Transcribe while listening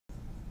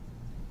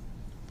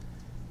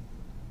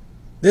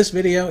This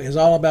video is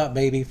all about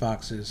baby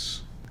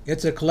foxes.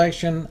 It's a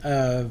collection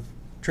of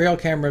trail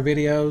camera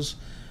videos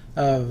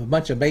of a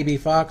bunch of baby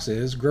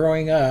foxes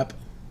growing up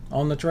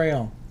on the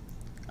trail.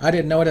 I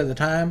didn't know it at the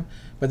time,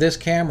 but this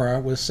camera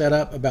was set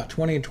up about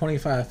 20 to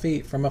 25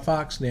 feet from a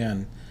fox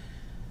den.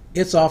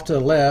 It's off to the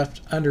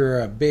left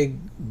under a big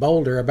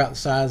boulder about the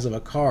size of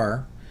a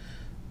car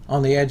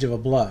on the edge of a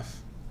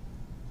bluff.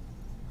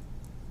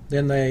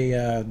 Then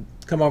they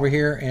come over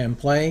here and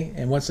play,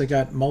 and once they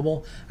got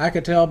mobile, I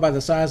could tell by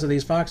the size of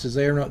these foxes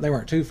they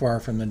weren't too far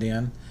from the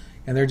den,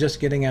 and they're just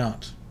getting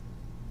out.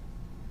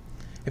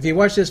 If you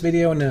watch this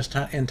video in its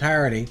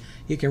entirety,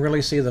 you can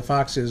really see the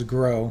foxes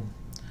grow.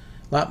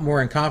 A lot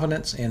more in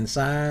confidence, in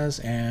size,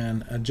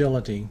 and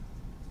agility.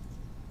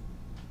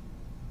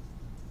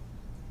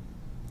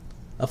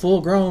 A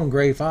full-grown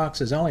gray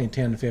fox is only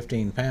 10 to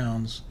 15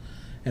 pounds,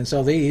 and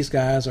so these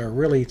guys are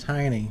really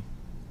tiny.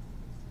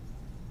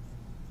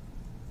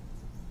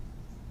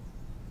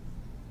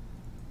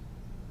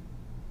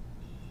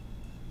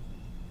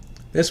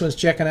 This one's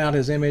checking out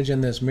his image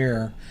in this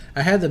mirror.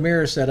 I had the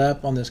mirror set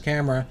up on this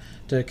camera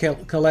to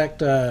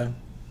collect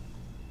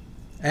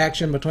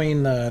action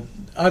between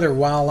other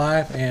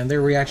wildlife and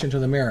their reaction to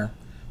the mirror.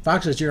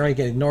 Foxes generally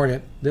get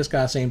ignored. This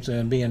guy seems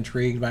to be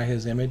intrigued by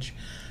his image.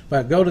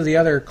 But go to the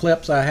other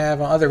clips I have,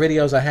 other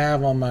videos I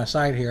have on my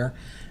site here,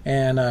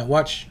 and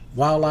watch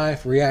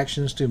wildlife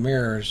reactions to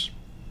mirrors.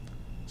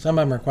 Some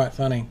of them are quite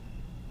funny.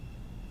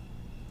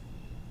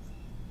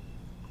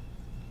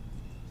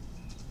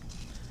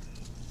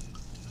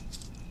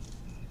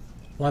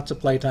 Lots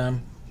of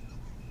playtime.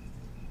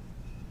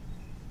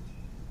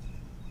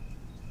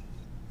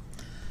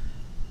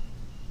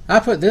 I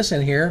put this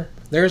in here.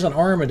 There's an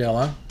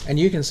armadillo, and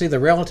you can see the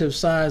relative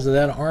size of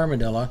that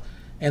armadillo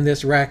and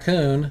this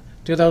raccoon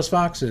to those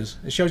foxes.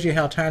 It shows you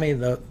how tiny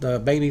the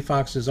baby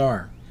foxes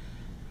are.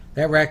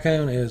 That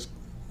raccoon is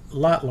a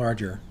lot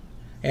larger,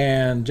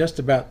 and just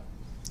about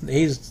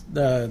this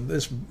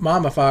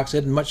mama fox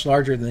isn't much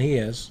larger than he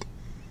is.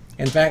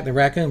 In fact, the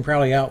raccoon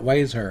probably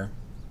outweighs her.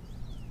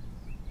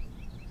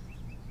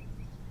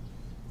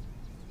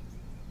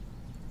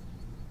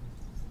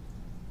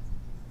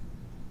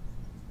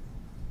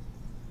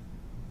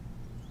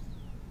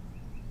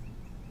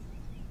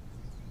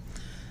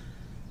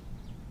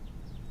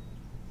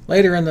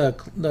 Later in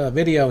the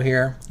video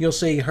here, you'll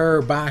see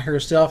her by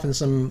herself in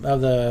some of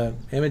the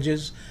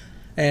images,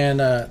 and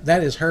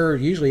that is her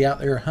usually out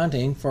there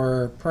hunting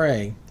for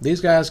prey.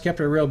 These guys kept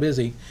her real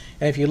busy,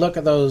 and if you look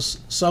at those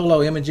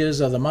solo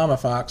images of the mama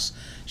fox,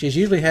 she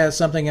usually has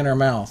something in her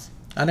mouth.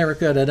 I never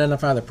could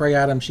identify the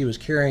prey item she was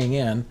carrying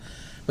in,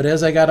 but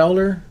as they got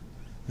older,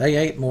 they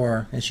ate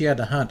more, and she had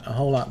to hunt a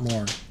whole lot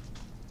more.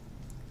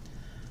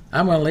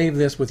 I'm going to leave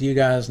this with you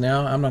guys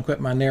now. I'm going to quit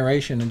my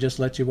narration and just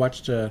let you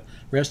watch the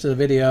rest of the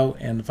video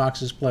and the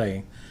foxes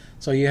play.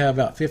 So you have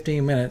about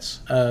 15 minutes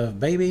of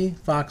baby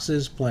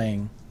foxes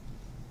playing.